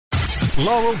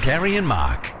Laurel, Gary and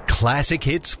Mark. Classic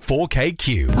Hits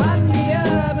 4KQ. I'm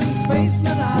the urban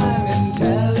spaceman, I'm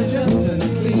intelligent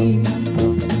and clean.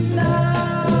 Know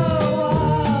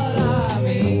what I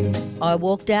mean? I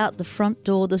walked out the front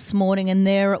door this morning and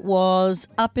there it was,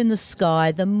 up in the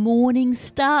sky, the morning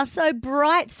star, so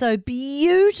bright, so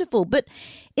beautiful. But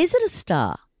is it a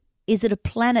star? Is it a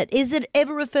planet? Is it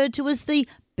ever referred to as the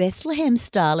Bethlehem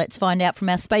Star? Let's find out from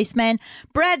our spaceman,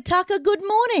 Brad Tucker. Good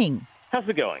morning. How's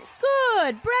it going?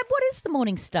 Good. Brad, what is the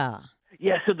morning star?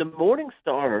 Yeah, so the morning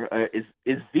star is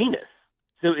Venus.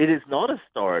 So it is not a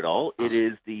star at all. It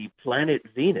is the planet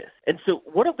Venus. And so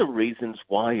one of the reasons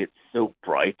why it's so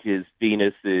bright is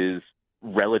Venus is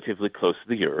relatively close to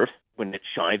the Earth. When it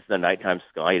shines in the nighttime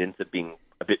sky, it ends up being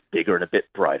a bit bigger and a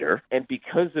bit brighter. And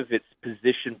because of its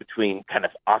position between kind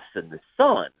of us and the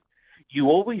sun, you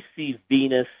always see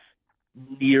Venus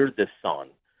near the sun.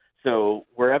 So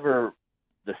wherever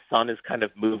the sun is kind of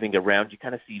moving around, you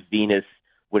kind of see Venus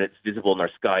when it's visible in our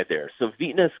sky there. So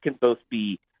Venus can both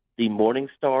be the morning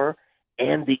star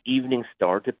and the evening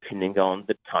star depending on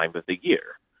the time of the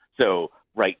year. So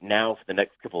right now, for the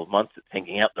next couple of months, it's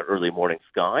hanging out in the early morning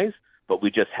skies, but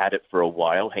we just had it for a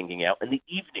while hanging out in the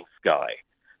evening sky.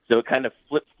 So it kind of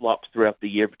flip-flops throughout the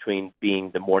year between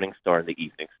being the morning star and the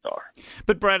evening star.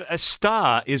 But, Brad, a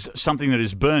star is something that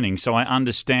is burning, so I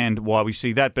understand why we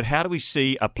see that. But how do we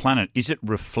see a planet? Is it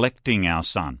reflecting our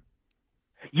sun?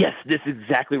 Yes, this is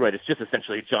exactly right. It's just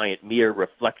essentially a giant mirror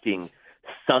reflecting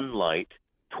sunlight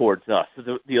towards us.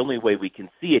 So the only way we can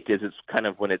see it is it's kind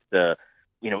of when it's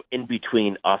in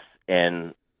between us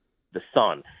and the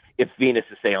sun. If Venus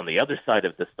is, say, on the other side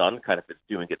of the sun, kind of it's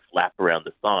doing its lap around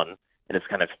the sun, and it's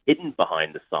kind of hidden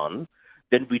behind the sun,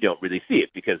 then we don't really see it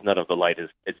because none of the light is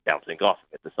bouncing off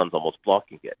of it. The sun's almost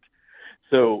blocking it.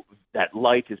 So that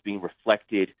light is being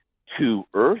reflected to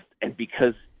Earth, and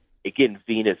because, again,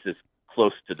 Venus is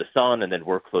close to the sun and then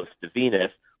we're close to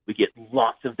Venus, we get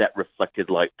lots of that reflected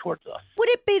light towards us. Would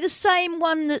it be the same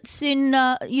one that's in,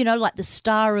 like the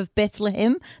Star of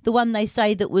Bethlehem, the one they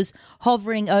say that was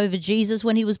hovering over Jesus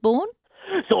when he was born?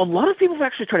 So a lot of people have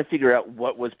actually tried to figure out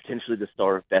what was potentially the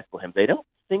Star of Bethlehem. They don't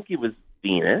think it was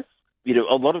Venus.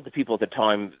 A lot of the people at the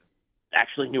time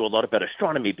actually knew a lot about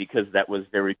astronomy because that was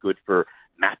very good for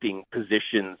mapping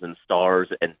positions and stars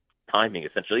and timing,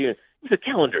 essentially. It was a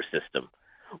calendar system.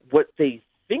 What they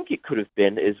think it could have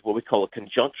been is what we call a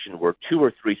conjunction, where two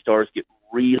or three stars get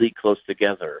really close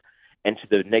together, and to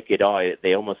the naked eye,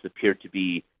 they almost appear to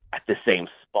be at the same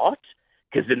spot,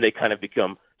 because then they kind of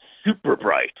become super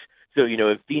bright. So,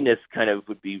 if Venus kind of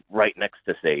would be right next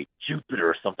to, say, Jupiter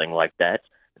or something like that,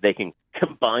 they can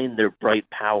combine their bright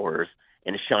powers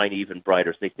and shine even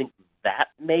brighter. So they think that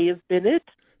may have been it.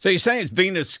 So you're saying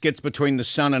Venus gets between the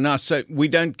sun and us, so we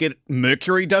don't get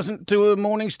Mercury doesn't do a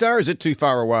morning star? Is it too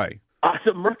far away?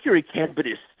 So Mercury can, but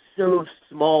it's so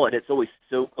small and it's always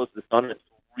so close to the sun, and it's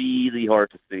really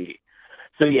hard to see.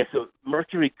 So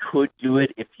Mercury could do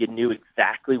it if you knew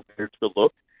exactly where to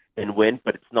look and when,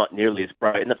 but it's not nearly as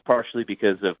bright, and that's partially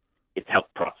because of its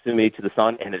proximity to the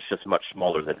sun, and it's just much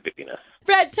smaller than Venus.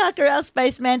 Brad Tucker, our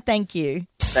spaceman, thank you.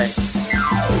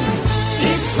 Thanks.